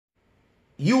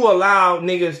you allow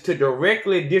niggas to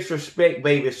directly disrespect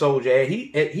Baby Soldier.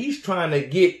 He's trying to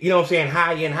get, you know what I'm saying,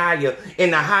 higher and higher.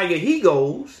 And the higher he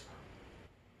goes,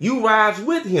 you rise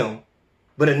with him.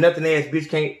 But a nothing ass bitch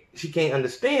can't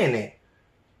understand that.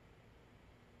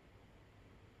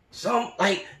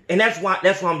 And that's why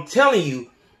I'm telling you,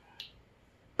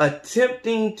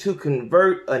 attempting to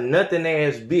convert a nothing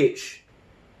ass bitch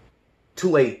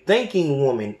to a thinking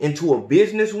woman, into a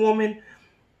businesswoman,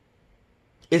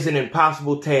 is an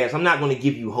impossible task. I'm not going to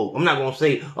give you hope. I'm not going to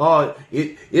say, oh,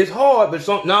 it's hard, but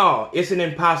no, it's an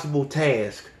impossible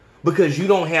task. Because you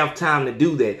don't have time to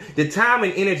do that. The time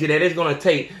and energy that it's going to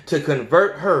take to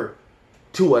convert her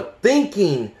to a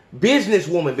thinking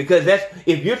businesswoman. Because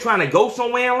if you're trying to go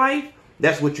somewhere in life,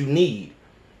 that's what you need.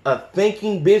 A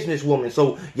thinking businesswoman.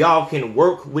 So y'all can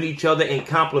work with each other and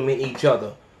complement each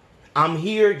other. I'm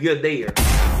here, you're there.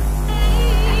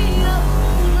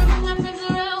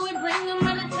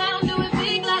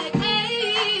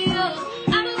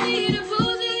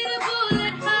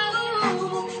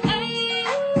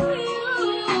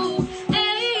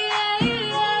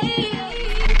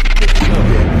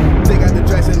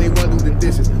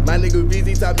 My nigga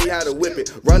BZ taught me how to whip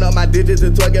it. Run up my digits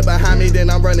and twerk it behind me, then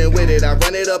I'm running with it. I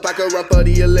run it up, I can run for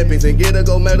the Olympics and get a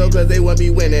gold medal cause they won't be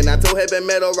winning. I told heaven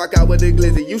metal, rock out with the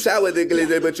glizzy. You shot with the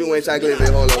glizzy, but you ain't shot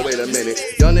glizzy. Hold on, wait a minute.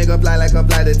 Young nigga fly like a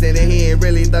flight attendant. He ain't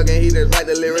really thuggin', he just write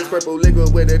the lyrics. Purple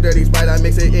liquid with a dirty sprite. I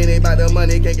mix it in it by the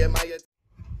money, can't get my...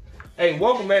 Hey,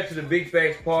 welcome back to the Big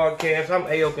Facts Podcast. I'm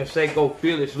A.O. Consaco,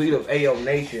 fearless leader of A.O.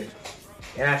 Nation.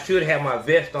 And I should have my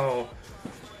vest on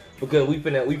because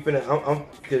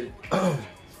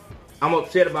I'm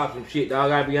upset about some shit,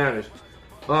 dog. I gotta be honest.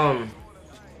 Of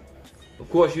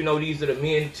course, you know these are the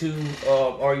Men Too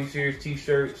Are You Serious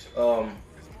t-shirts. And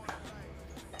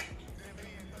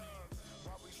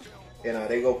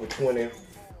they go for $20.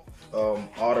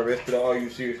 All the rest of the Are You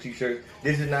Serious t-shirts.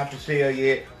 This is not for sale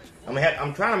yet.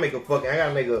 I'm trying to make I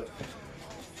gotta make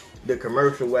the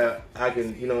commercial where I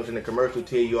can, you know, in the commercial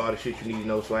tell you all the shit you need to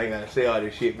know, so I ain't gotta say all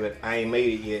this shit, but I ain't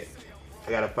made it yet. I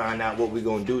gotta find out what we're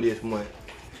gonna do this month.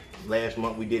 Last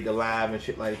month we did the live and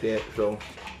shit like that, so.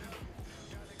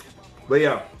 But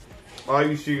yeah, Are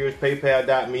You Serious?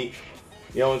 PayPal.me.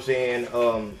 You know what I'm saying?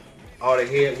 All the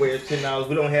headwear is $10.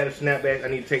 We don't have the snapbacks. I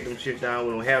need to take them shit down.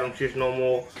 We don't have them shits no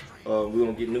more. We're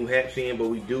gonna get new hats in, but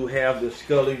we do have the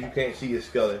Scullies. You can't see the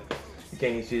Scully. You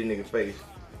can't even see the nigga face.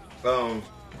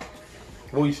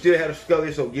 But we still have the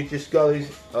Scullies, so get your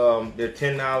Scullies. They're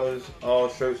 $10. All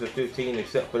shirts are $15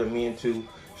 except for the Men Too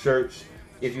shirts.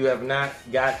 If you have not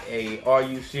got a Are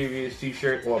You Serious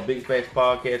t-shirt or a Big Facts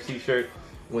Podcast t-shirt,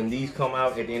 when these come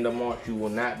out at the end of March, you will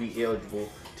not be eligible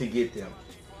to get them.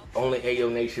 Only A.O.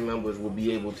 Nation members will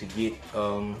be able to get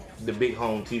the Big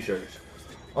Home t-shirts.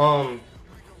 And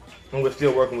we're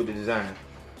still working with the design.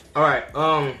 Alright,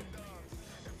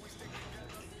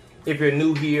 if you're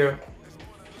new here,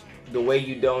 the way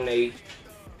you donate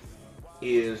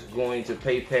is going to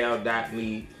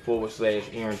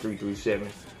paypal.me/Aaron337.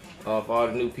 For all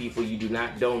the new people, you do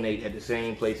not donate at the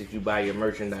same place that you buy your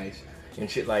merchandise and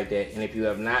shit like that. And if you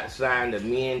have not signed the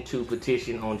Men Too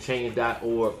petition on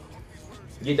change.org,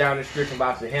 get down in the description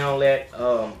box to handle that.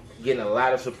 Getting a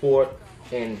lot of support.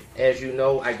 And as you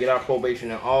know, I get out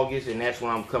probation in August, and that's when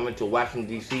I'm coming to Washington,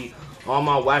 D.C. All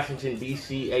my Washington,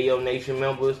 D.C. A.O. Nation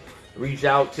members, reach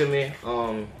out to me.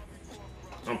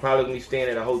 I'm probably going to be staying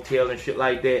at a hotel and shit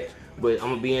like that, but I'm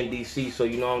going to be in D.C., so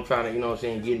you know I'm trying to, you know what I'm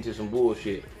saying, get into some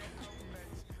bullshit.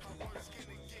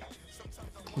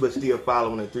 But still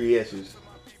following the 3 S's.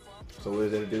 So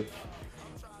what does that do?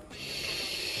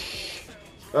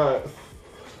 Alright.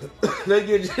 Let's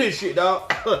get to this shit,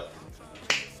 dog.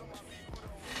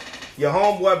 Your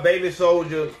homeboy Baby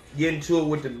Soldier get into it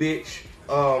with the bitch.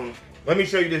 Let me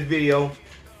show you this video.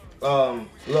 Little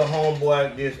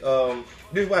homeboy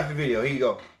just watch the video. Here you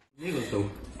go. You is so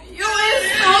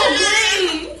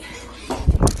clean.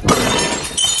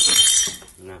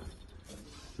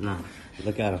 Nah.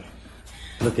 Look at him.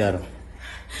 Look at him.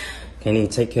 Can't even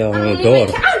take care of my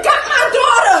daughter. I got my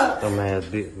daughter. Dumb ass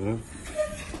bitch, man.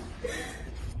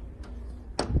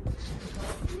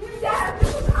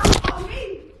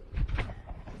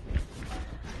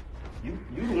 You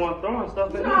the one throwing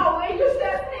stuff at me. No, and you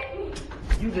said me.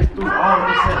 You just threw all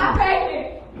this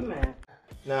at me. Man.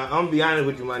 Now, I'm gonna be honest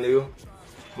with you, my nigga. I'm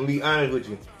gonna be honest with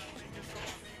you.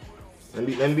 Let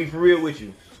me be for real with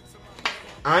you.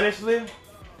 Honestly,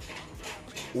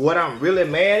 what I'm really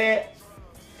mad at,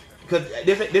 because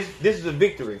this is a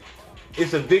victory.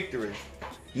 It's a victory.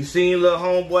 You seen little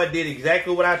homeboy did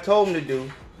exactly what I told him to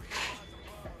do.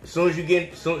 As soon as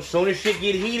shit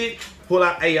get heated, pull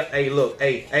out. Hey, look,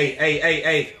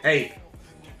 hey.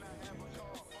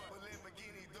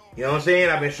 You know what I'm saying?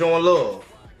 I've been showing love.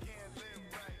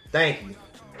 Thank you.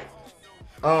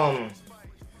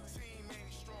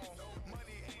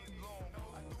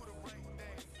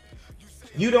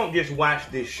 You don't just watch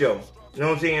this show. You know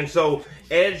what I'm saying? So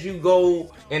as you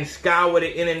go and scour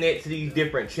the internet to these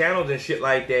different channels and shit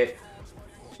like that,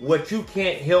 what you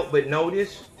can't help but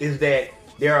notice is that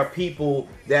there are people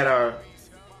that are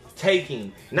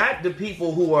taking, not the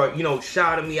people who are, you know,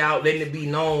 shouting me out, letting it be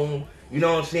known, you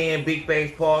know what I'm saying, Big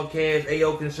Face Podcast,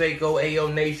 Ayo Consaco,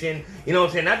 Ayo Nation, you know what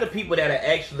I'm saying, not the people that are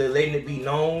actually letting it be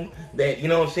known that, you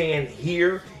know what I'm saying,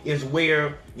 here is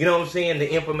where, you know what I'm saying,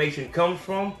 the information comes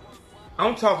from.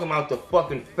 I'm talking about the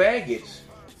fucking faggots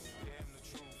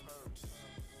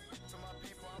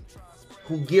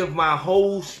who give my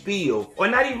whole spiel, or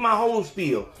not even my whole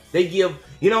spiel, they give,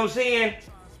 you know what I'm saying,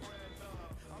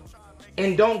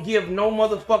 and don't give no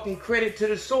motherfucking credit to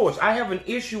the source. I have an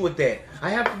issue with that. I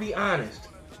have to be honest.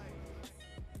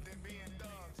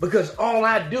 Because all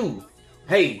I do,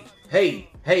 hey,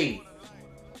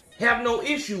 have no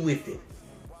issue with it.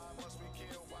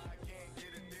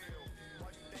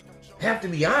 Have to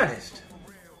be honest.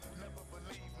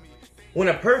 When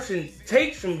a person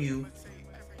takes from you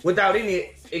without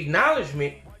any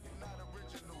acknowledgement,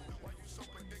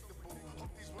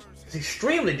 it's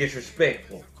extremely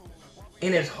disrespectful.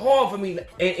 And it's hard for me,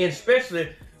 and especially,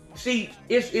 see,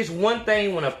 it's one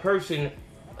thing when a person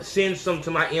sends something to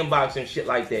my inbox and shit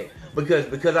like that.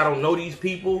 Because I don't know these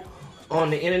people on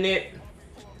the internet,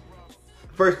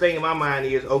 first thing in my mind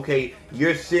is, okay,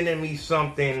 you're sending me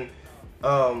something,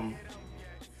 and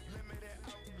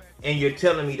you're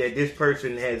telling me that this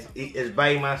person is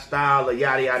biting my style or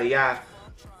yada yada yada.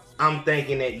 I'm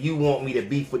thinking that you want me to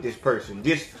beef with this person.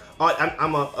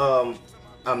 I'm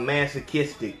a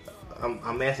masochistic.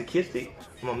 I'm masochistic.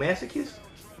 I'm a masochist. Is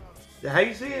that how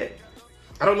you say it?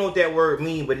 I don't know what that word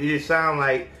means, but it just sounds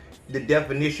like the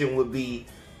definition would be,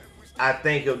 I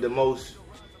think of the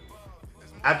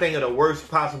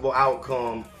worst possible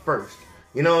outcome first.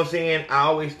 You know what I'm saying? I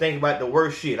always think about the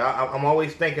worst shit. I'm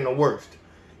always thinking the worst.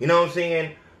 You know what I'm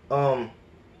saying?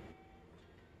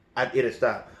 It'll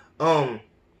stop.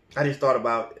 I just thought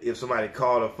about if somebody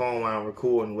called a phone while I'm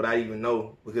recording, would I even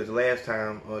know? Because last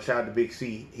time, shout out to Big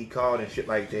C, he called and shit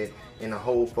like that, and the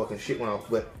whole fucking shit went off.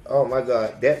 But, oh my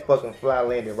God, that fucking fly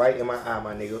landed right in my eye,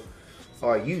 my nigga.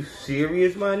 Are you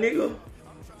serious, my nigga?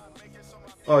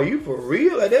 Are you for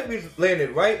real? Like, that bitch landed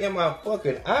right in my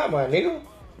fucking eye, my nigga.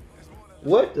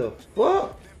 What the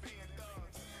fuck?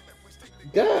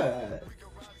 God.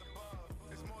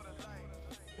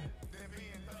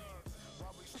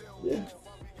 Yeah.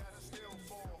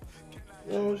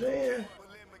 You know what I'm saying?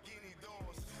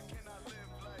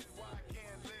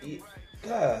 Yeah.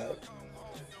 God.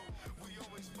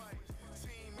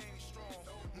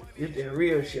 It's that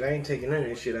real shit. I ain't taking none of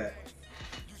that shit out.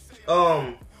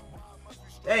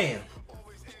 Damn.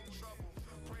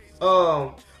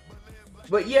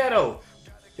 But yeah, though.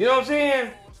 You know what I'm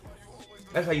saying?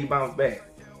 That's how you bounce back.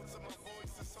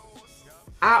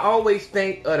 I always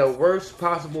think of the worst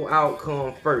possible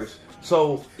outcome first.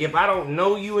 So if I don't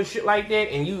know you and shit like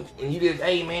that, and you just,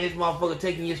 hey man, this motherfucker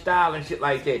taking your style and shit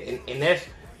like that, and that's,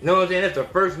 you know what I'm saying, that's the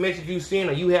first message you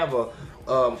send, or you have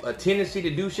a tendency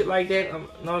to do shit like that, you know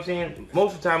what I'm saying,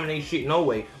 most of the time it ain't shit no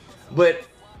way. But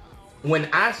when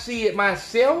I see it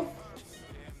myself,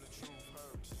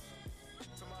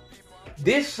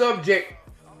 this subject,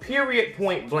 period,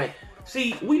 point blank.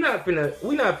 See, we not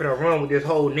finna run with this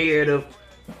whole narrative.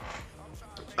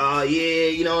 Yeah,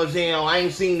 you know what I'm saying? I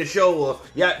ain't seen the show. Or,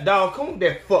 yeah, dog, come with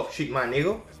that fuck shit, my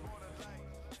nigga.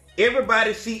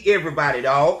 Everybody see everybody,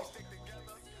 dog.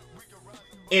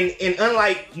 And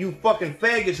unlike you fucking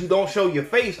faggots who don't show your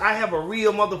face, I have a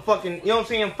real motherfucking, you know what I'm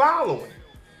saying, following.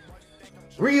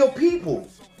 Real people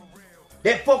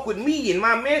that fuck with me and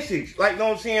my message. Like, you know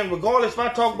what I'm saying, regardless if I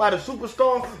talk about a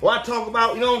superstar or I talk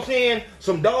about, you know what I'm saying,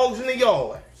 some dogs in the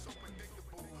yard.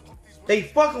 They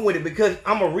fucking with it because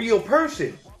I'm a real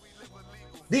person.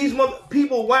 These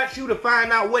people watch you to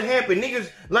find out what happened. Niggas,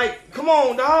 like, come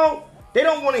on, dog. They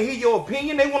don't want to hear your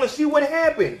opinion. They want to see what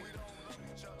happened.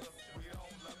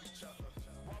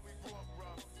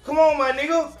 Come on, my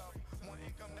nigga.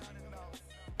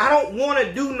 I don't want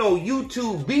to do no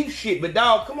YouTube beef shit, but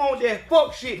dog, come on with that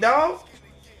fuck shit, dog.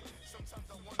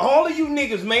 All of you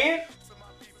niggas, man.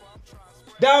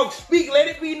 Dog, speak, let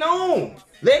it be known.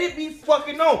 Let it be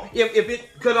fucking known.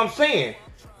 Because I'm saying,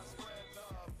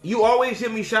 you always hear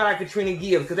me shout out Katrina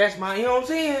Gibbs, because that's my, you know what I'm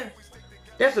saying?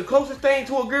 That's the closest thing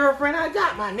to a girlfriend I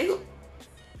got, my nigga. You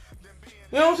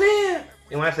know what I'm saying?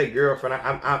 And when I say girlfriend,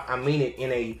 I mean it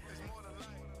in a,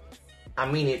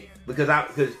 I mean it because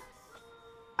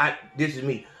this is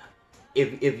me.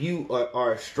 if you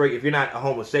are straight, if you're not a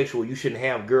homosexual, you shouldn't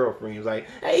have girlfriends. Like,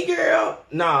 hey girl,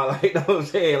 nah, like, you know what I'm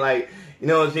saying? Like, you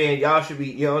know what I'm saying? Y'all should be,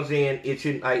 you know what I'm saying? It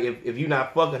shouldn't, like, if you're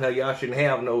not fucking her, y'all shouldn't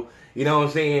have no, you know what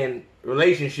I'm saying,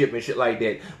 relationship and shit like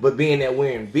that. But being that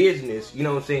we're in business, you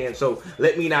know what I'm saying? So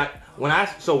let me not, when I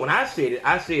said it,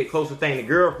 I said closer thing to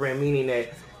girlfriend, meaning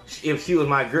that if she was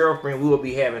my girlfriend, we would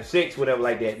be having sex, whatever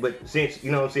like that. But since,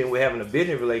 you know what I'm saying, we're having a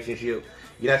business relationship,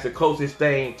 that's the closest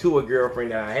thing to a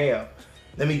girlfriend that I have.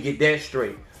 Let me get that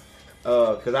straight.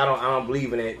 Cause I don't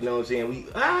believe in that, you know what I'm saying?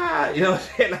 You know what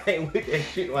I'm saying? I ain't with that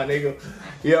shit, my nigga.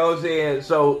 You know what I'm saying?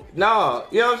 So, nah,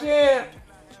 you know what I'm saying?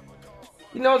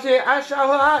 You know what I'm saying? I shout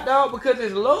her out, dog, because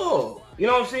it's love. You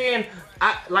know what I'm saying?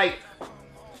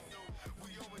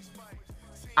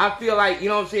 I feel like, you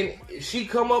know what I'm saying? She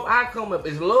come up, I come up.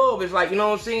 It's love. It's like, you know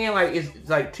what I'm saying? Like, it's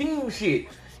like team shit.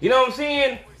 You know what I'm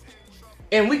saying?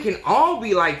 And we can all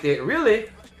be like that, really.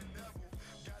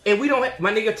 And we don't have,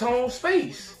 my nigga Tone's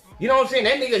face. You know what I'm saying?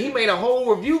 That nigga, he made a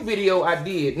whole review video I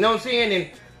did. You know what I'm saying?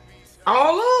 And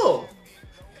all love.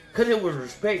 Because it was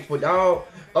respectful, dog.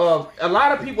 A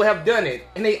lot of people have done it.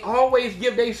 And they always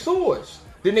give their source.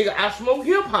 The nigga, I smoke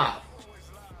hip-hop.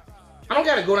 I don't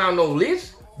got to go down no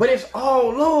list. But it's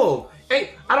all love.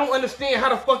 Hey, I don't understand how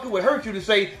the fuck it would hurt you to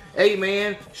say, hey,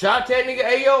 man, shout out to that nigga,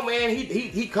 hey, yo, man,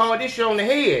 he called this shit on the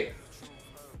head.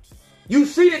 You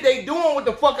see that they doing what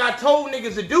the fuck I told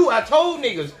niggas to do. I told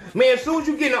niggas, man, as soon as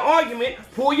you get in an argument,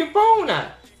 pull your phone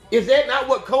out. Is that not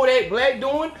what Kodak Black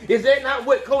doing? Is that not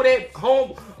what Kodak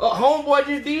homeboy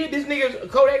just did? This nigga's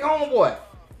Kodak homeboy.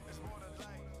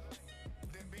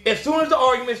 As soon as the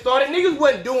argument started, niggas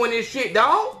wasn't doing this shit,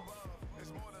 dog.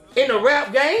 In the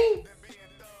rap game.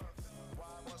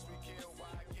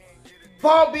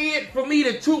 Far be it for me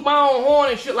to toot my own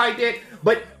horn and shit like that,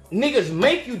 but niggas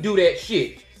make you do that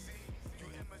shit.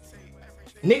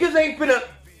 Niggas ain't finna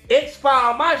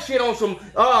X-file my shit on some,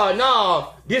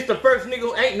 nah, this the first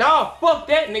nigga, ain't, nah, fuck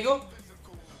that nigga.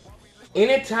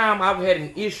 Anytime I've had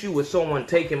an issue with someone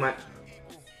taking my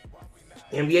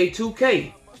NBA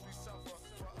 2K,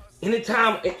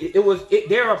 anytime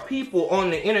there are people on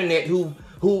the internet who,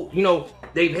 you know,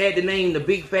 they've had to name the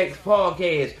Big Facts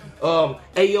Podcast,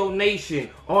 Ayo Nation,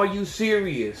 Are You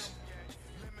Serious?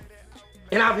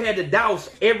 And I've had to douse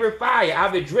every fire.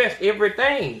 I've addressed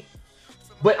everything.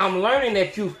 But I'm learning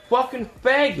that you fucking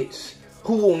faggots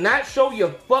who will not show your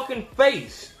fucking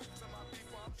face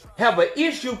have an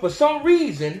issue for some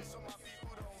reason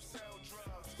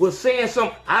with saying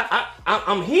some.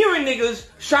 I'm hearing niggas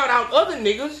shout out other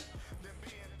niggas.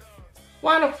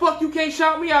 Why the fuck you can't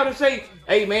shout me out and say,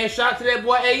 hey man, shout out to that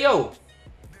boy Ayo?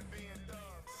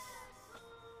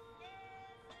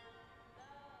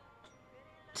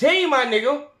 Tell you my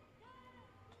nigga.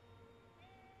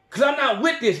 Cause I'm not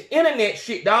with this internet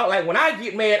shit, dog. Like when I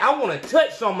get mad, I want to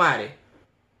touch somebody.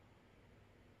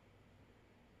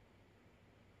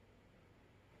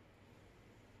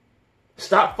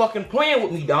 Stop fucking playing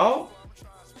with me, dog.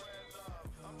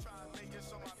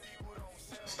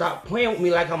 Stop playing with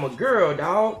me like I'm a girl,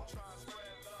 dog.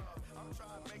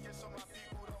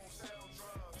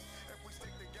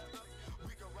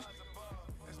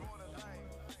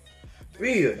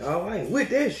 Real, dog. I ain't with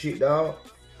that shit, dog.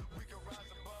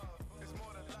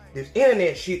 This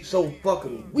internet shit so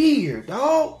fucking weird,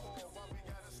 dog.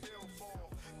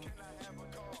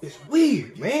 It's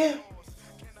weird, man.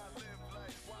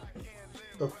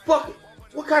 The fuck?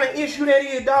 What kind of issue that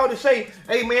is, dog, to say,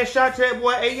 hey, man, shout out to that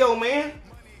boy, hey, yo, man.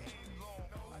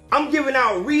 I'm giving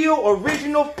out real,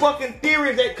 original fucking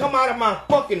theories that come out of my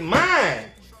fucking mind.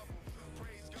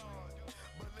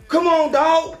 Come on,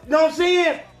 dog. You know what I'm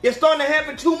saying? It's starting to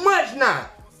happen too much now.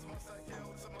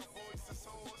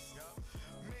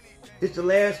 It's the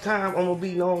last time I'm gonna be,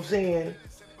 you know what I'm saying,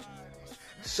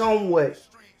 somewhat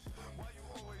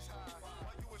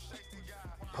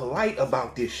polite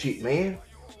about this shit, man.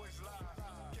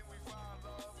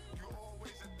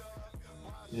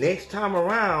 Next time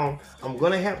around, I'm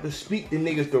gonna have to speak to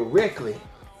niggas directly.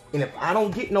 And if I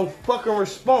don't get no fucking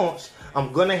response,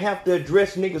 I'm gonna have to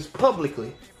address niggas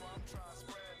publicly.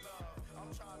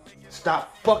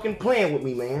 Stop fucking playing with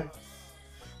me, man.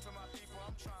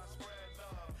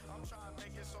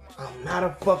 I'm not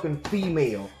a fucking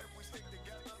female.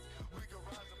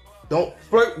 Don't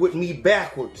flirt with me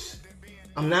backwards.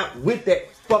 I'm not with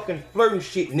that fucking flirting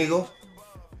shit, nigga.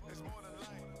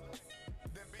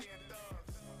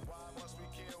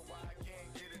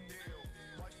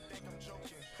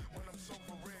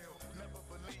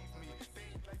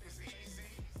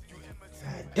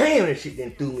 God damn, that shit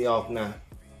done threw me off now.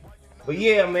 But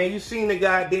yeah, man, you seen the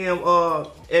goddamn,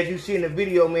 as you see in the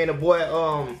video, man, the boy,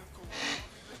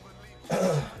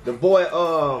 the boy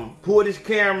pulled his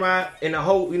camera and the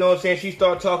whole, you know what I'm saying, she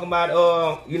started talking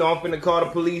about you know, I'm finna call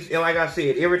the police, and like I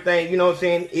said, everything, you know what I'm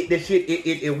saying,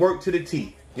 it worked to the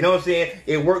T. You know what I'm saying?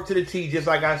 It worked to the T just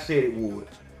like I said it would.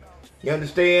 You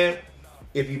understand?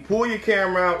 If you pull your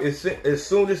camera out as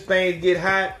soon as things get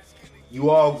hot, you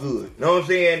all good. You know what I'm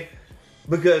saying?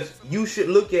 Because you should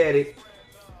look at it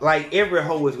like every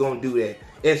hoe is gonna do that.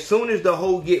 As soon as the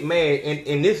hoe get mad,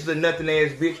 and this is a nothing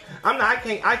ass bitch,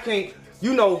 I can't,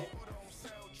 you know,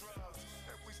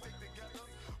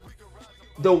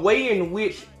 the way in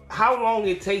which, how long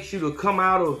it takes you to come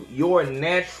out of your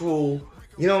natural,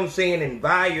 you know what I'm saying,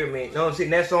 environment, you know what I'm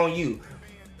saying, that's on you.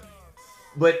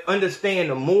 But understand,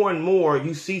 the more and more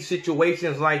you see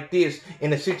situations like this,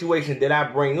 and the situations that I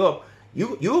bring up,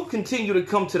 you'll continue to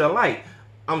come to the light.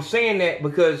 I'm saying that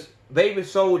because Baby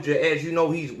Soldier, as you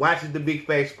know, he watches the Big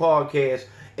Facts podcast,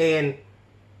 and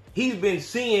he's been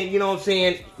seeing, you know what I'm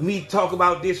saying, me talk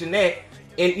about this and that,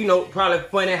 and, you know, probably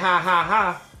funny,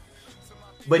 ha.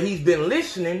 But he's been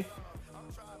listening.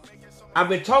 I've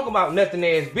been talking about nothing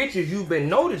ass bitches. You've been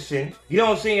noticing, you know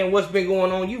what I'm saying, what's been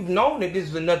going on. You've known that this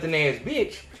is a nothing ass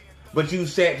bitch, but you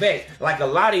sat back like a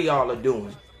lot of y'all are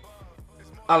doing.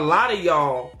 A lot of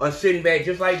y'all are sitting back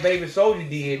just like Baby Soldier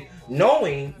did,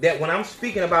 knowing that when I'm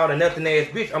speaking about a nothing ass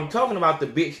bitch, I'm talking about the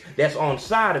bitch that's on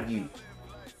side of you.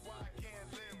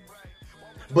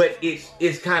 But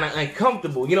it's kind of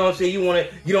uncomfortable, you know what I'm saying?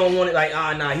 You don't want it like,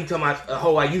 nah, he talking about a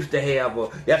hoe I used to have,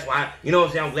 or that's why, you know what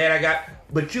I'm saying, I'm glad I got.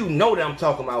 But you know that I'm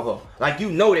talking about her. Like,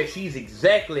 you know that she's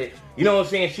exactly, you know what I'm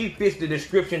saying, she fits the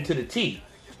description to the T.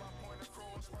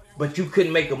 But you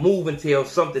couldn't make a move until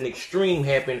something extreme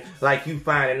happened, like you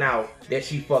finding out that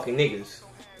she fucking niggas.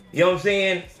 You know what I'm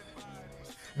saying?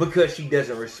 Because she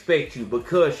doesn't respect you,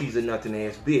 because she's a nothing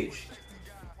ass bitch.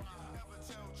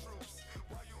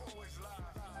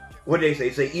 What do they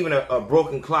say? Say even a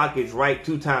broken clock is right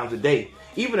 2 times a day.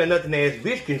 Even a nothing ass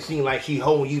bitch can seem like she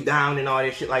holding you down and all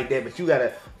that shit like that, but you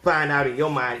gotta find out in your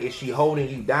mind, is she holding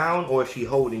you down or is she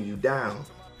holding you down?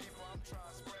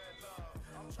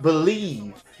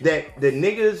 Believe that the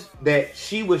niggas that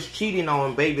she was cheating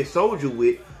on Baby Soldier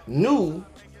with knew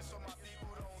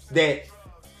that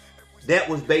that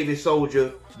was Baby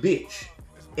Soldier bitch.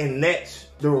 And that's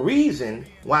the reason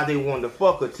why they wanted to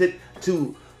fuck her,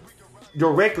 to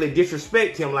directly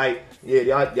disrespect him. Like, yeah,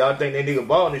 y'all think that nigga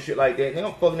ballin' and shit like that. Nigga,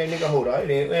 I'm fucking that nigga. Hold on,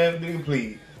 man, nigga,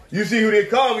 please. You see who they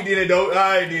call me, did it though?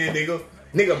 I did it, nigga.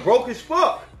 Nigga broke as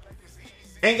fuck.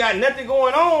 Ain't got nothing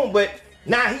going on, but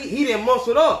now he done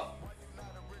muscled up.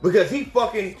 Because he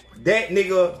fucking that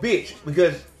nigga bitch.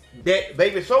 Because that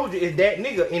Baby Soldier is that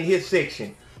nigga in his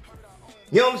section.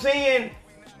 You know what I'm saying?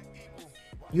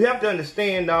 You have to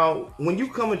understand, dog, when you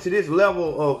come into this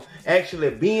level of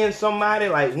actually being somebody,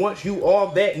 like once you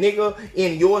are that nigga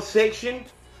in your section,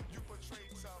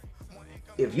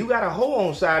 if you got a hoe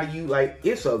on side of you, like,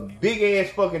 it's a big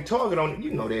ass fucking target on it.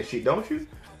 You know that shit, don't you?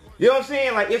 You know what I'm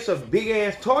saying? Like, it's a big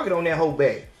ass target on that hoe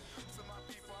back.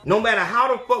 No matter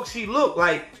how the fuck she look,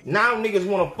 like, now niggas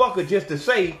want to fuck her just to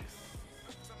say,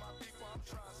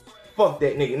 fuck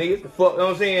that nigga. The fuck, you know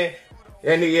what I'm saying?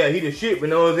 That nigga, yeah, he the shit, but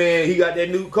you know what I'm saying? He got that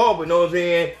new car, but you know what I'm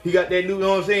saying? He got that new, you know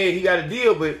what I'm saying? He got a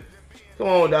deal, but come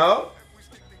on, dog.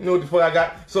 You know what the fuck I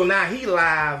got? So now he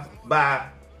live by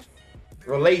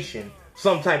relation,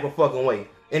 some type of fucking way.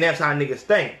 And that's how niggas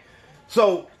think.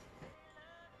 So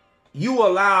you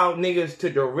allow niggas to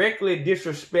directly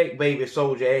disrespect Baby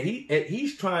Soldier.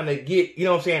 He's trying to get, you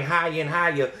know what I'm saying, higher and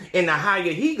higher. And the higher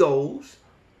he goes,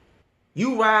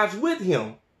 you rise with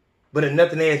him. But a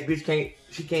nothing ass bitch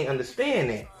can't understand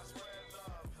that.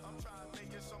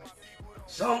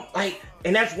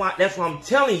 And that's why I'm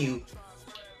telling you,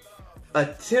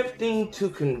 attempting to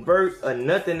convert a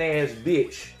nothing ass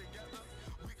bitch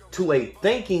to a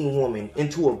thinking woman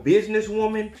into a business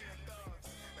woman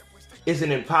is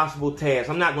an impossible task.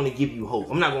 I'm not going to give you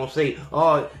hope. I'm not going to say,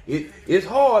 oh, it's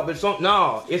hard, but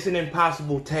no, it's an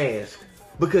impossible task.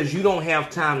 Because you don't have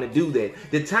time to do that.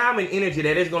 The time and energy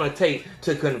that it's going to take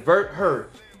to convert her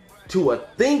to a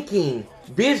thinking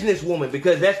businesswoman.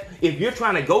 Because that's, if you're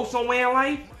trying to go somewhere in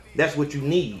life, that's what you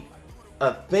need.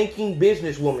 A thinking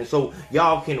businesswoman. So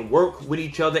y'all can work with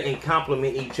each other and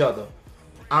complement each other.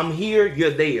 I'm here,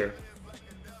 you're there.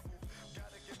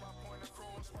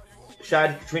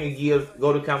 Shout out to Katrina Gibbs.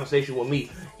 Go to Conversation with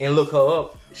me and look her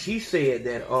up. She said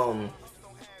that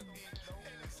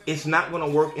it's not going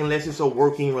to work unless it's a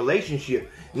working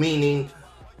relationship. Meaning,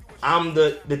 I'm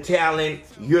the talent,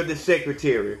 you're the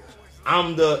secretary.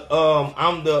 I'm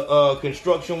the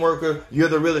construction worker, you're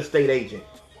the real estate agent.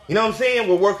 You know what I'm saying?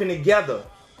 We're working together.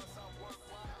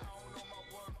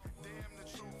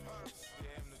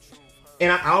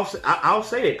 And I'll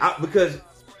say that because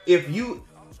if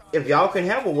y'all can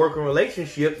have a working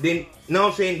relationship, then, you know what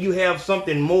I'm saying, you have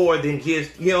something more than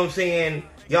just, you know what I'm saying,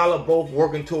 y'all are both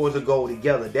working towards a goal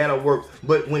together. That'll work.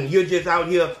 But when you're just out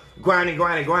here grinding,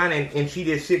 and she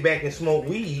just sit back and smoke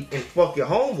weed and fuck your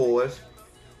homeboys,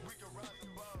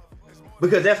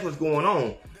 because that's what's going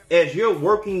on. As you're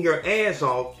working your ass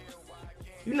off,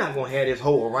 you're not going to have this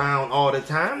hoe around all the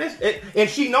time. And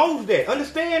she knows that.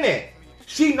 Understand that.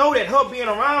 She know that her being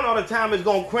around all the time is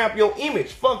going to cramp your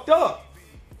image. Fucked up.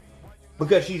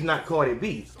 Because she's not Cardi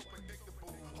B.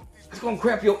 It's going to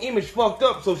cramp your image fucked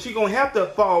up. So she going to have to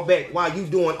fall back while you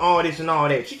doing all this and all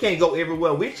that. She can't go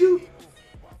everywhere with you.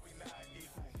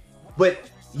 But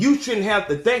you shouldn't have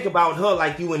to think about her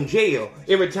like you in jail.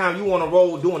 Every time you on a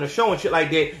road doing a show and shit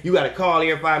like that, you got to call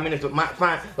every 5 minutes.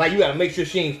 Like you got to make sure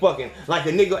she ain't fucking. Like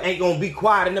a nigga ain't going to be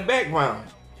quiet in the background.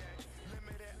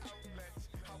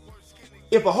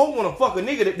 If a hoe want to fuck a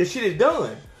nigga, the shit is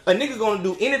done. A nigga going to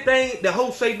do anything the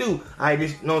hoe say do. I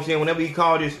just, you know what I'm saying, whenever he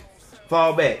call, just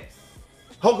fall back.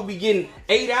 Hoe could be getting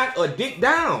ate out or dick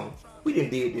down. We done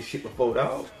did this shit before,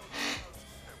 dog.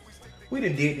 We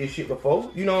done did this shit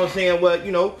before. You know what I'm saying? Well,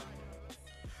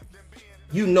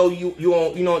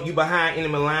 you behind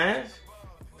enemy lines.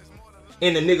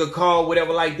 And the nigga call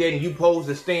whatever like that and you pose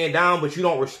to stand down, but you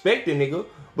don't respect the nigga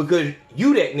because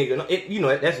you that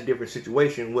nigga. That's a different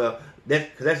situation. Well,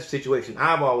 that's a situation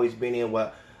I've always been in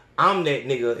where I'm that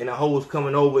nigga and the hoe's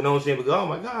coming over, you know what I'm saying? Because, oh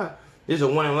my God, this is a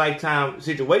one in a lifetime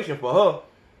situation for her.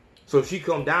 So if she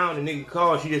come down and nigga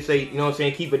call, she just say, you know what I'm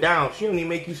saying, keep it down. She don't even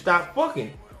make you stop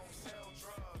fucking.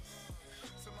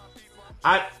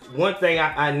 One thing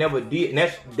I never did, and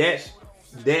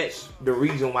that's the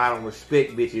reason why I don't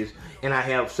respect bitches, and I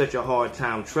have such a hard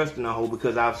time trusting a hoe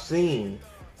because I've seen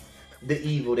the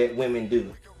evil that women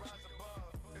do.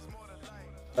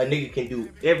 A nigga can do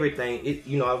everything.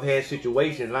 I've had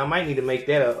situations, and I might need to make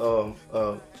that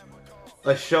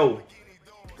a show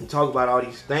and talk about all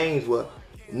these things where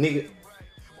nigga.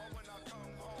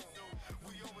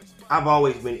 I've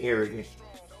always been arrogant.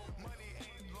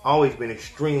 Always been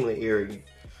extremely arrogant.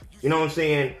 You know what I'm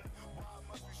saying?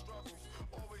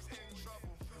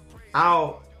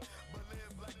 I'll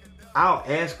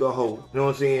ask a hoe, you know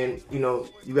what I'm saying?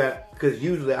 Cause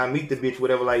usually I meet the bitch,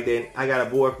 whatever like that. I got a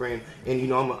boyfriend, and you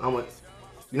know what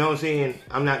I'm saying?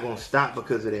 I'm not gonna stop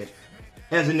because of that.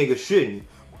 As a nigga shouldn't.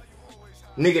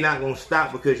 Nigga not gonna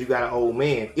stop because you got an old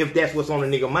man, if that's what's on the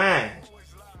nigga mind.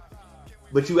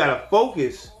 But you gotta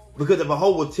focus, because if a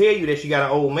hoe will tell you that she got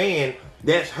an old man,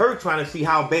 that's her trying to see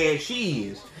how bad she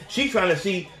is. She trying to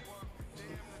see,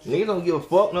 nigga don't give a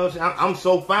fuck. No, I'm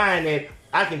so fine that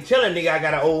I can tell a nigga I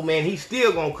got an old man, he's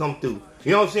still gonna come through.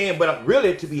 You know what I'm saying? But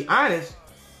really, to be honest,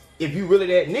 if you really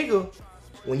that nigga,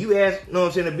 when you ask, you know what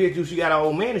I'm saying, a bitch, do she got an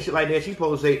old man and shit like that, she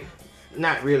supposed to say,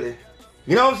 not really.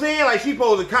 You know what I'm saying? Like, she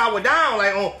supposed to cower down,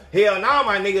 like, oh, hell no,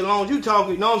 my nigga, as long as you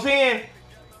talking, you know what I'm saying?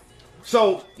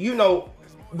 So,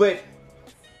 but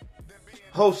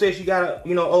hoe says she got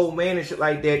a, old man and shit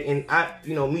like that, and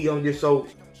I'm just so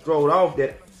throwed off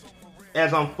that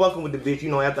as I'm fucking with the bitch,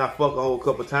 after I fuck a whole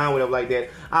couple times, whatever like that,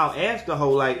 I'll ask the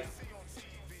hoe, like,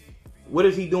 what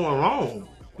is he doing wrong?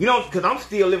 Because I'm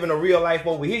still living a real life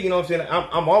over here, you know what I'm saying?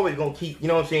 I'm always gonna keep, you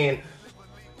know what I'm saying,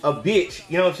 a bitch,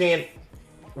 you know what I'm saying,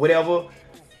 whatever,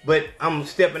 but I'm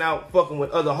stepping out fucking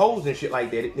with other hoes and shit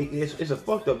like that. It's a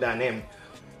fucked up dynamic.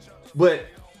 But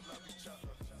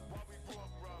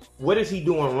what is he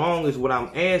doing wrong is what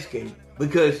I'm asking,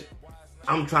 because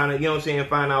I'm trying to, you know what I'm saying,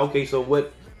 find out, okay,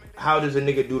 so how does a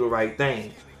nigga do the right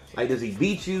thing? Like, does he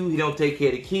beat you? He don't take care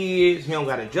of the kids? He don't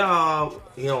got a job?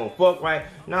 He don't fuck right?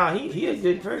 Nah, he a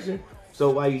good person.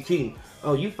 So why you cheating?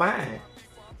 Oh, you fine.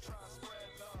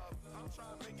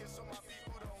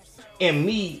 And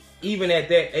me, even at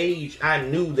that age, I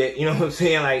knew that, you know what I'm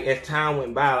saying, like, as time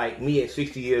went by, like, me at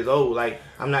 60 years old, like,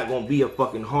 I'm not going to be a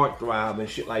fucking heartthrob and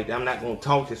shit like that. I'm not going to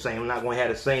talk the same. I'm not going to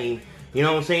have the same, you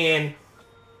know what I'm saying?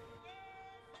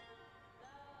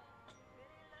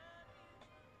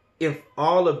 If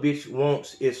all a bitch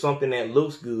wants is something that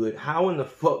looks good, how in the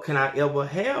fuck can I ever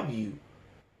have you?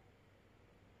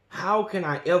 How can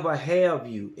I ever have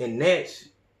you? And that's,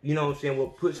 you know what I'm saying,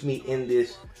 what puts me in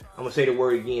this, I'm going to say the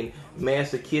word again,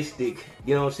 masochistic,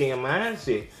 you know what I'm saying,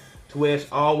 mindset, to where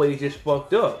it's always just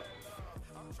fucked up.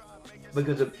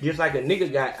 Because just like a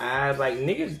nigga got eyes, like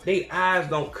niggas, they eyes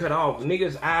don't cut off.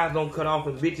 Niggas' eyes don't cut off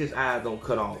and bitches' eyes don't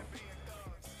cut off.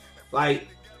 Like,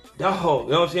 dog,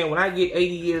 you know what I'm saying, when I get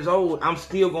 80 years old, I'm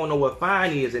still going to know what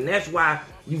fine is. And that's why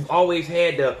you've always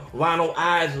had the Ronald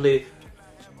Isley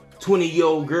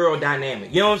 20-year-old girl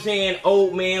dynamic. You know what I'm saying?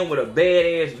 Old man with a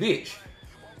badass bitch.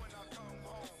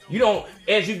 You don't,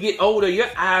 as you get older, your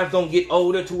eyes don't get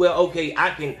older to where, okay, I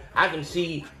can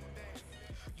see,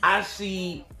 I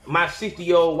see my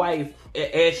 60-year-old wife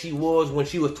as she was when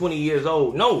she was 20 years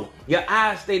old. No, your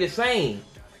eyes stay the same.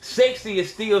 Sexy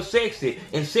is still sexy.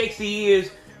 And sexy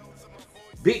is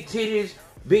big titties,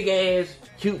 big ass,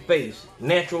 cute face,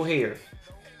 natural hair,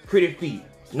 pretty feet,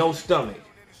 no stomach.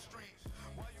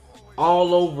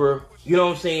 All over, you know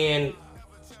what I'm saying,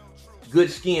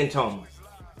 good skin tone.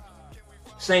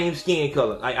 Same skin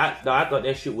color. Like I thought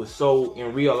that shit was so,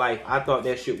 in real life, I thought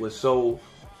that shit was so,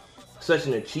 such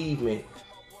an achievement,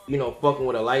 you know, fucking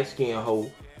with a light skin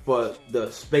hoe, for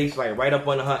the space like right up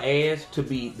under her ass to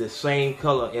be the same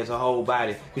color as her whole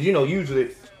body. Cause you know,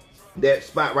 usually that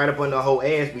spot right up under her whole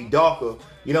ass be darker,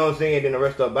 you know what I'm saying, than the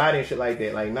rest of her body and shit like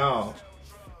that. Like, nah.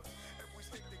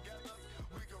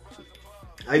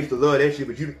 I used to love that shit,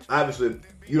 but you obviously,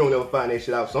 you don't ever find that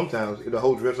shit out sometimes. If the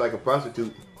hoe dressed like a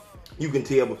prostitute, you can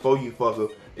tell before you fuck her.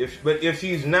 But if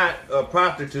she's not a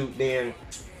prostitute, then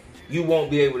you won't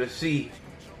be able to see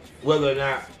whether or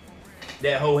not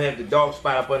that hoe has the dark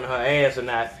spot up under her ass or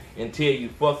not until you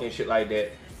fucking shit like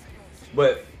that.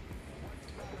 But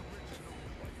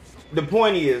the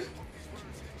point is,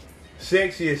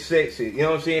 sexy is sexy. You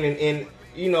know what I'm saying? And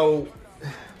you know,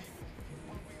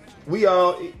 we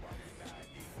all,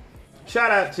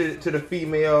 shout out to the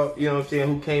female, you know what I'm saying,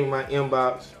 who came in my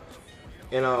inbox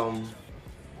and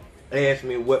asked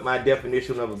me what my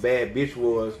definition of a bad bitch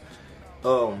was.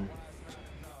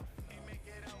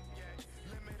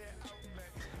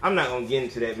 I'm not gonna get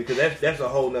into that because that's a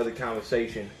whole nother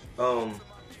conversation.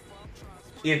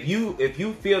 If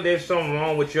you feel there's something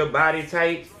wrong with your body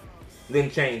type,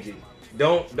 then change it.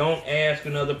 Don't ask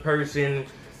another person,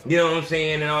 you know what I'm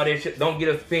saying, and all that shit. Don't get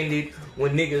offended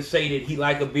when niggas say that he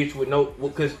like a bitch with no,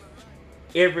 because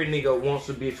every nigga wants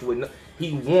a bitch with no,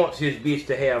 he wants his bitch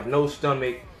to have no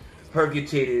stomach, perky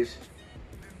titties,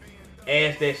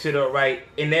 ass that sit up right,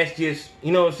 and that's just,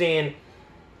 you know what I'm saying,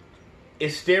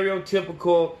 it's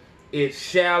stereotypical, it's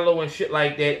shallow and shit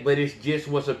like that, but it's just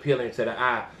what's appealing to the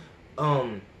eye.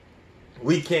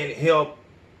 We can't help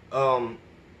the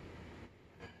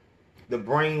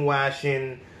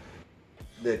brainwashing,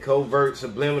 the covert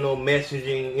subliminal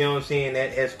messaging, you know what I'm saying,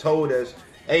 that has told us,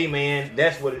 hey man,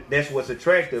 that's what's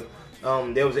attractive.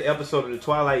 There was an episode of The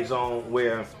Twilight Zone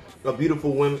where a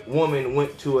beautiful woman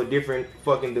went to a different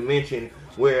fucking dimension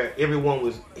where everyone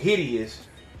was hideous,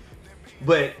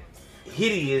 but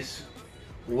hideous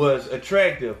was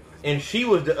attractive, and she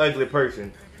was the ugly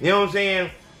person. You know what I'm saying?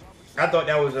 I thought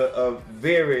that was a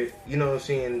very, you know what I'm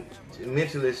saying,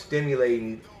 mentally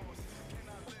stimulating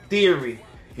theory.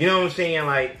 You know what I'm saying?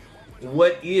 Like,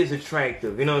 what is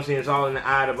attractive? You know what I'm saying? It's all in the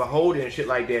eye of the beholder and shit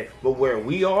like that. But where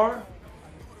we are,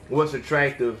 what's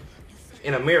attractive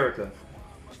in America?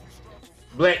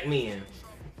 Black men.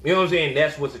 You know what I'm saying?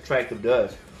 That's what's attractive to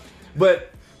us.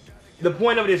 But the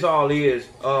point of this all is,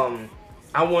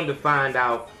 I wanted to find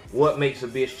out what makes a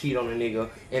bitch cheat on a nigga.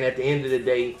 And at the end of the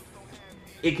day,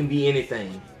 it can be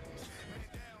anything.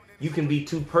 You can be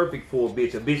too perfect for a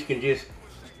bitch. A bitch can just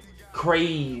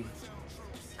crave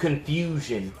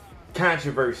confusion,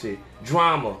 controversy,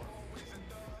 drama.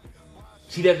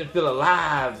 She doesn't feel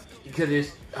alive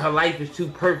because her life is too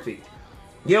perfect.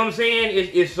 You know what I'm saying?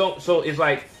 It's so it's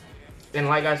like, and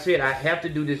like I said, I have to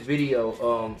do this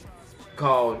video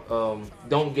called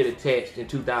Don't Get Attached in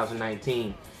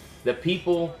 2019. The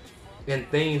people and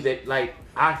things that, like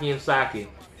Aki and Saki,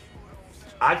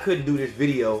 I couldn't do this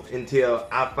video until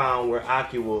I found where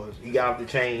Aki was. He got off the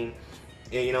chain,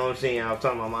 and you know what I'm saying, I was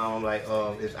talking to my mom, I'm like,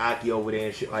 it's Aki over there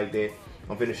and shit like that.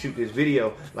 I'm finna shoot this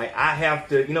video. Like, I have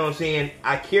to, you know what I'm saying,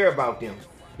 I care about them.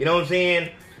 You know what I'm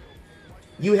saying?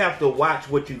 You have to watch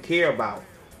what you care about.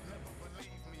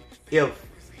 If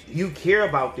you care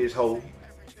about this hoe,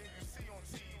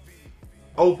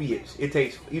 opiates, you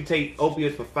take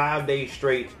opiates for 5 days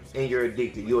straight and you're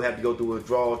addicted. You'll have to go through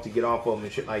withdrawals to get off of them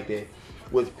and shit like that.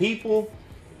 With people,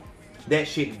 that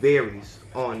shit varies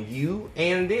on you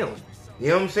and them. You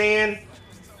know what I'm saying?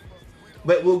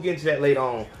 But we'll get into that later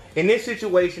on. In this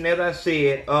situation, as I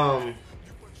said,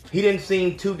 he didn't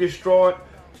seem too distraught,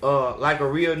 like a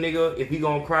real nigga. If he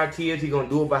gonna cry tears, he gonna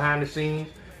do it behind the scenes.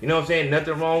 You know what I'm saying?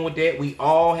 Nothing wrong with that. We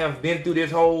all have been through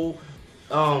this whole,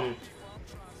 oh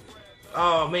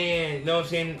man, you know what I'm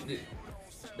saying?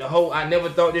 The whole, I never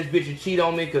thought this bitch would cheat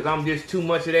on me because I'm just too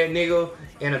much of that nigga,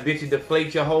 and a bitch would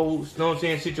deflate your whole, you know what I'm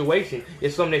saying, situation.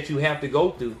 It's something that you have to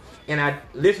go through. And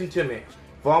listen to me.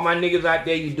 For all my niggas out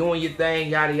there, you doing your thing,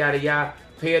 yada, yada, yada,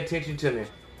 pay attention to me.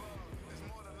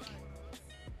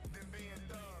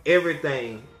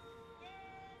 Everything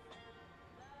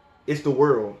is the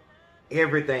world.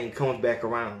 everything comes back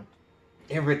around.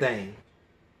 Everything.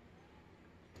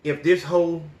 If this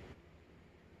hoe,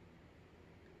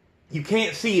 you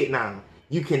can't see it now.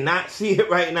 You cannot see it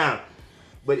right now.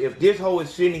 But if this hoe is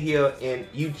sitting here and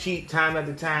you cheat time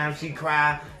after time, she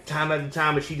cry time after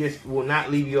time, but she just will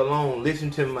not leave you alone. Listen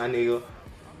to me, my nigga.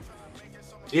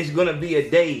 It's gonna be a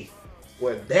day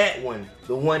where that one,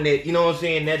 the one that, you know what I'm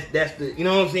saying, that's the, you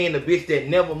know what I'm saying, the bitch that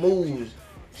never moves,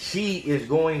 she is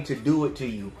going to do it to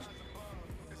you.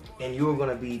 And you're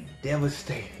gonna be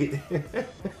devastated.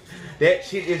 That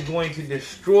shit is going to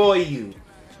destroy you.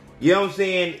 You know what I'm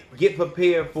saying? Get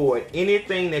prepared for it.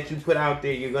 Anything that you put out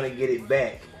there, you're gonna get it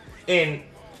back. And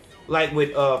like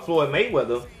with Floyd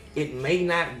Mayweather, it may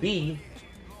not be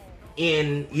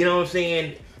in, you know what I'm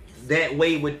saying, that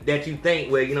way with that you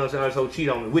think where, you know what I'm saying, so cheat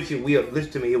on me, which it will.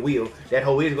 Listen to me, it will. That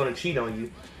hoe is gonna cheat on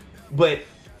you. But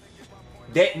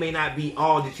that may not be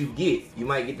all that you get. You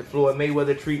might get the Floyd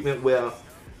Mayweather treatment where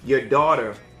your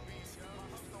daughter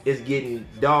is getting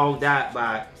dogged out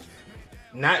by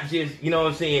not just, you know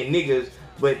what I'm saying, niggas,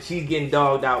 but she's getting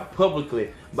dogged out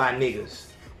publicly by niggas.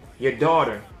 Your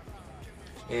daughter.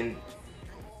 And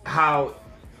how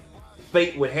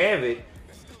fate would have it,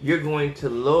 you're going to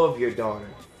love your daughter.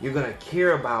 You're going to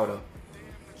care about her.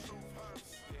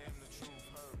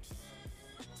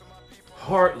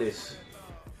 Heartless.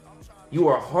 You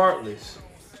are heartless.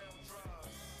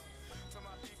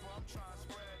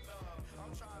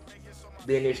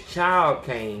 Then this child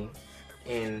came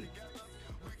and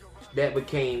that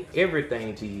became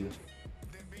everything to you.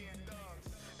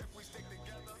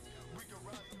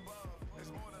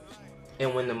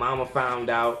 And when the mama found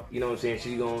out, you know what I'm saying,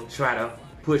 she's gonna try to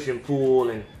push and pull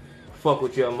and fuck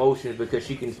with your emotions because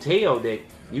she can tell that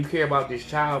you care about this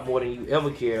child more than you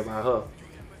ever cared about her.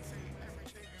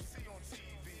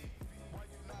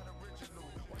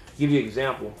 Give you an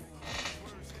example.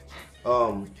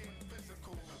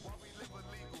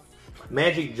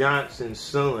 Magic Johnson's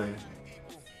son.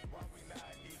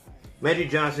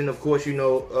 Magic Johnson, of course, you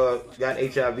know, got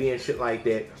HIV and shit like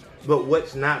that. But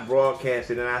what's not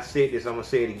broadcasted, and I said this, I'm going to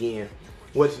say it again.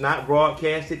 What's not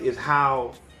broadcasted is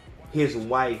how his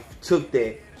wife took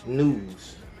that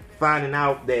news. Finding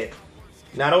out that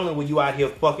not only were you out here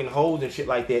fucking hoes and shit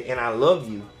like that, and I love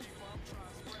you,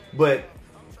 but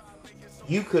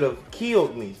you could have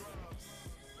killed me.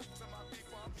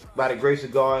 By the grace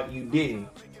of God, you didn't.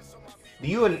 Do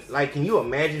you, like, can you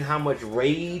imagine how much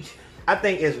rage? I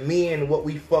think as men, what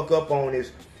we fuck up on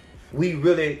is we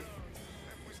really,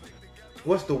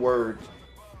 what's the word?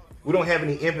 We don't have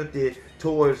any empathy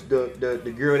towards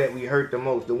the girl that we hurt the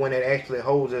most, the one that actually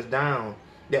holds us down,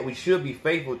 that we should be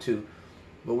faithful to.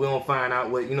 But we don't find out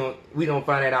what, you know, we don't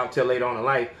find that out till later on in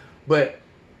life. But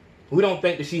we don't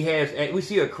think that she has, we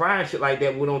see her crying shit like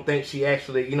that, we don't think she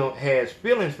actually, you know, has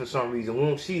feelings for some reason. We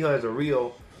don't see her as a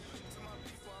real,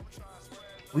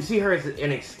 we see her as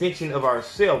an extension of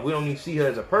ourselves. We don't even see her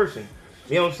as a person.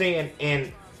 You know what I'm saying?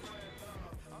 And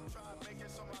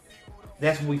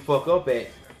that's what we fuck up at.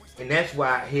 And that's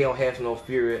why hell has no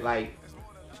fury like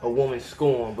a woman's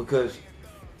scorn. Because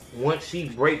once she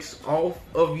breaks off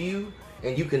of you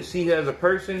and you can see her as a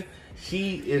person,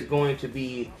 she is going to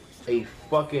be a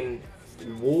fucking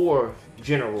war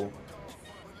general.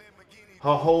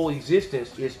 Her whole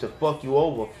existence is to fuck you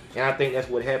over. And I think that's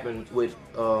what happened with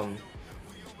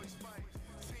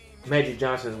Magic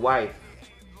Johnson's wife.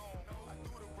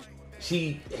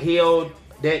 She held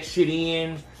that shit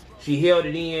in. She held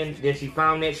it in. Then she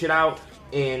found that shit out.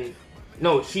 And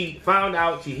no, she found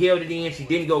out. She held it in. She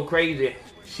didn't go crazy.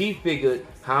 She figured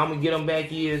how I'm gonna get him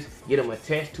back is get him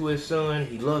attached to his son.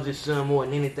 He loves his son more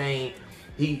than anything.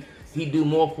 He do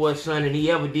more for his son than he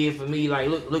ever did for me. Like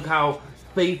look how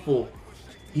faithful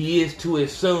he is to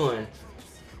his son.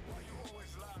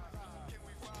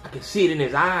 I can see it in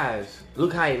his eyes.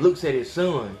 Look how he looks at his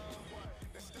son.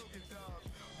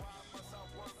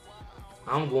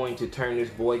 I'm going to turn this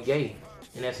boy gay.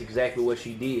 And that's exactly what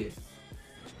she did.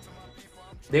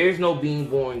 There's no being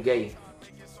born gay.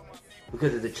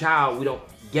 Because as a child, we don't...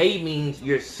 Gay means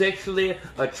you're sexually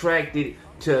attracted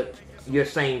to your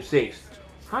same sex.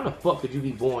 How the fuck could you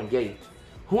be born gay?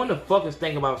 Who in the fuck is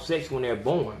thinking about sex when they're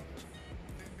born?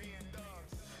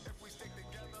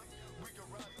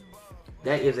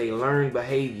 That is a learned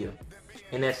behavior.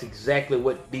 And that's exactly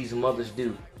what these mothers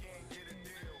do.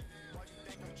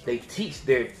 They teach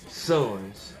their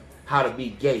sons how to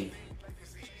be gay.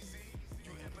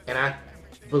 And I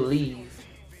believe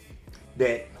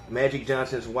that Magic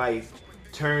Johnson's wife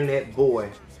turned that boy,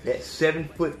 that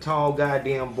 7-foot tall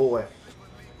goddamn boy,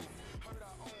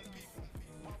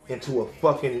 into a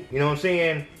fucking, you know what I'm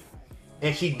saying?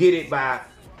 And she did it by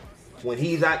when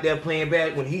he's out there playing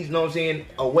bad, when he's, you know what I'm saying,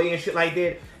 away and shit like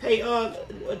that. Hey,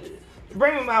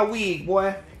 bring me my wig,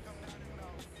 boy.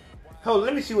 Hold on,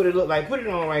 let me see what it look like. Put it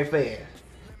on right fast.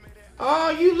 Oh,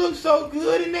 you look so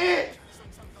good in that.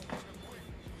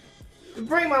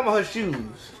 Bring mama her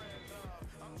shoes.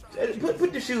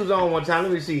 Put the shoes on one time.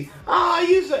 Let me see. Oh,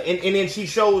 you so, and then she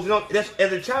shows. You know, that's,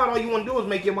 as a child, all you want to do is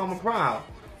make your mama proud.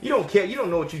 You don't care. You don't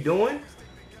know what you're doing.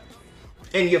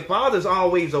 And your father's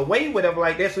always away, whatever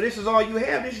like that. So this is all you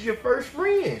have. This is your first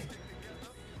friend.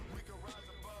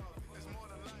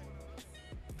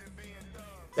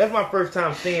 That's my first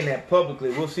time saying that publicly.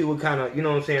 We'll see what kind of, you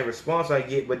know what I'm saying, response I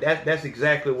get. But that's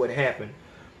exactly what happened.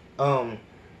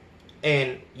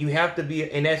 And you have to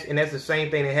be, and that's the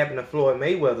same thing that happened to Floyd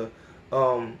Mayweather.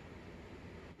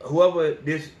 Whoever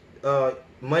this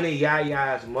Money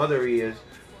Yaya's mother is,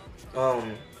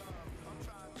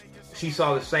 she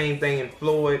saw the same thing in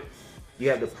Floyd. You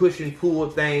have the push and pull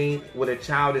thing where the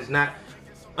child is not.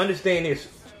 Understand this: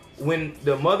 when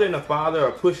the mother and the father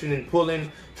are pushing and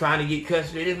pulling, trying to get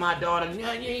custody, this is my daughter.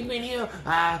 No, you ain't been here.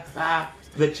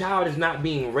 The child is not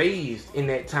being raised in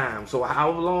that time. So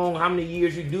how many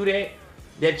years you do that,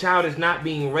 that child is not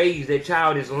being raised. That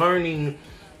child is learning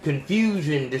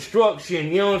confusion, destruction.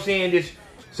 You know what I'm saying?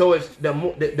 So it's the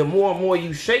more and more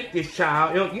you shake this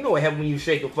child. You know what happens when you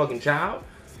shake a fucking child.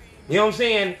 You know what I'm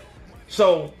saying?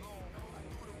 So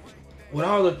with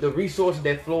all of the resources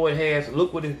that Floyd has,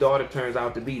 look what his daughter turns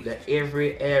out to be. The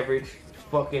average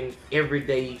fucking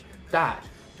everyday thought.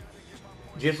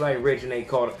 Just like Reginae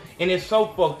Carter. And it's so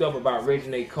fucked up about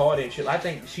Reginae Carter and shit. I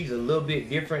think she's a little bit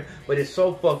different, but it's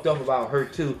so fucked up about her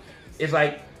too. It's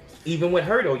like, even with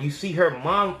her though, you see her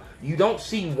mom, you don't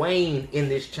see Wayne in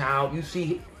this child. You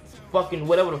see fucking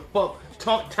whatever the fuck,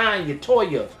 Tanya,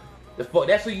 Toya. The fuck,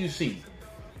 that's who you see.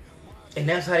 And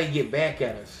that's how they get back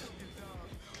at us.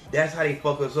 That's how they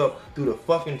fuck us up, through the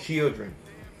fucking children.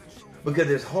 Because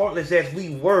as heartless as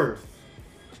we were,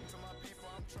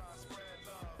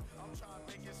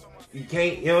 you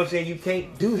can't, you know what I'm saying? You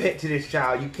can't do that to this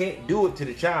child. You can't do it to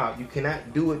the child. You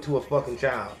cannot do it to a fucking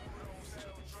child.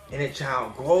 And that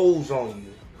child grows on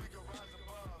you.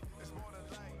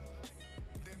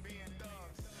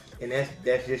 And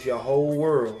that's just your whole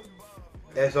world.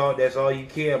 That's all you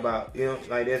care about. You know,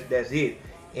 like that's it.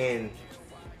 And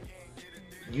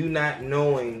you not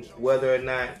knowing whether or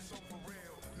not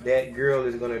that girl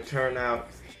is gonna turn out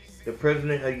the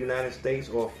president of the United States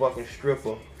or a fucking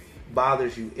stripper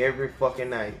bothers you every fucking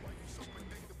night.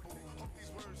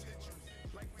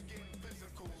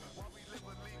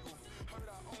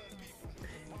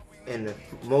 And the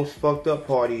most fucked up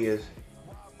part is,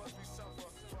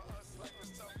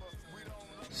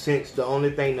 since the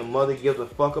only thing the mother gives a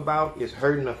fuck about is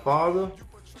hurting the father,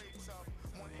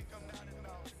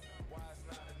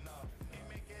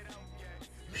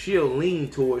 she'll lean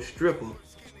towards stripper.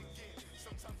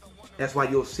 That's why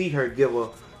you'll see her give her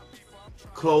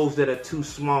clothes that are too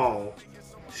small,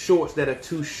 shorts that are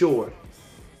too short.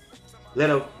 Let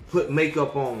her put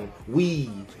makeup on,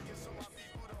 weave.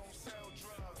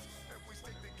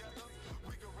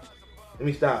 Let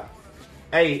me stop.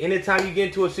 Hey, anytime you get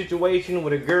into a situation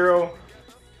with a girl,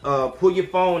 pull your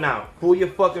phone out. Pull your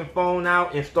fucking phone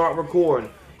out and start recording.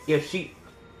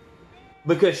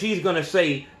 Because she's going to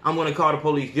say, I'm going to call the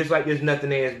police, just like this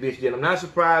nothing ass bitch did. I'm not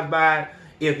surprised by it.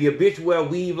 If your bitch wear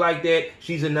weave like that,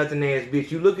 she's a nothing ass bitch.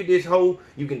 You look at this hoe,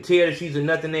 you can tell that she's a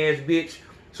nothing ass bitch,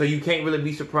 so you can't really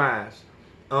be surprised.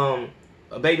 A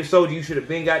baby soldier, you should have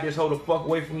been got this hoe the fuck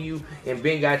away from you, and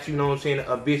been got you know what I'm saying,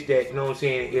 a bitch that, you know what I'm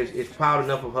saying, is proud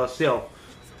enough of herself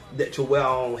to wear her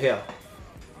own hair.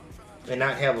 And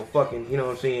not have a fucking, you know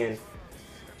what I'm saying,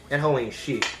 that hoe ain't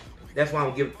shit. That's why I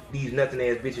don't give these nothing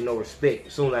ass bitches no respect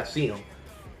as soon as I see them.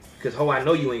 Because hoe, I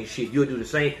know you ain't shit. You'll do the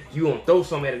same. You gonna throw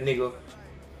something at a nigga.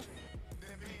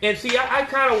 And see, I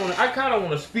kind of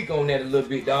want to speak on that a little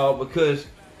bit, dog, because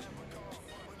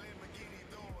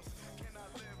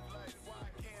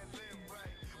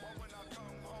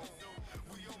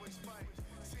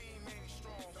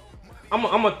I'm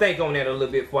gonna think on that a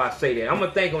little bit before I say that. I'm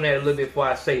gonna think on that a little bit before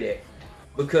I say that,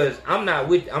 because I'm not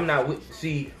with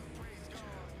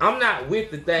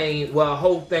the thing where a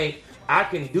whole thing, I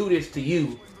can do this to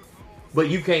you, but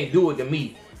you can't do it to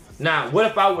me. Now, what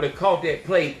if I would have caught that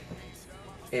plate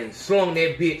and slung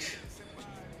that bitch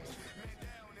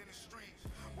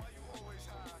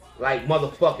like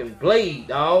motherfucking Blade,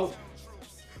 dog?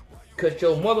 Cut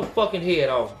your motherfucking head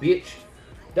off, bitch.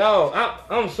 Dog,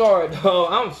 I'm sorry,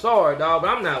 dog. I'm sorry, dog, but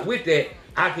I'm not with that.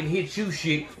 I can hit you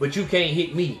shit, but you can't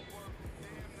hit me.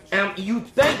 And you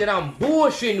think that I'm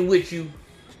bullshitting with you,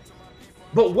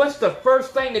 but what's the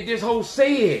first thing that this hoe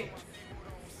said?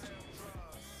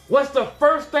 What's the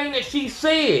first thing that she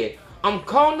said? I'm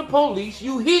calling the police,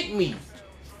 you hit me.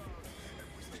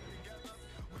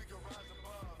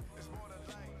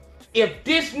 If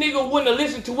this nigga wouldn't have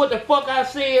listened to what the fuck I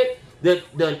said,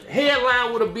 the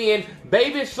headline would have been,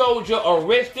 baby soldier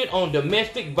arrested on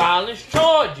domestic violence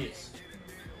charges.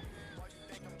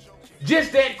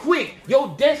 Just that quick.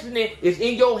 Your destiny is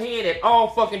in your hand at all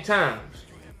fucking times.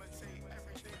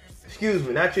 Excuse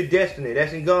me, not your destiny.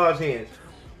 That's in God's hands.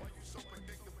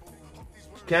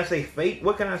 Can I say fate?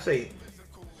 What can I say?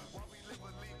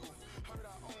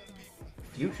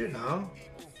 Future? No.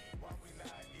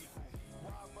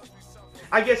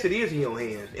 I guess it is in your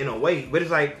hands in a way, but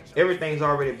it's like everything's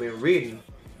already been written.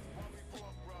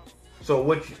 So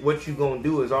what you gonna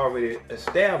do is already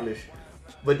established.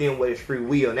 But then what is free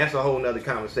will? And that's a whole nother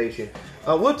conversation.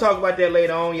 We'll talk about that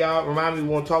later on, y'all. Remind me we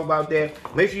want to talk about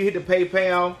that. Make sure you hit the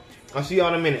PayPal. I'll see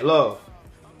y'all in a minute. Love.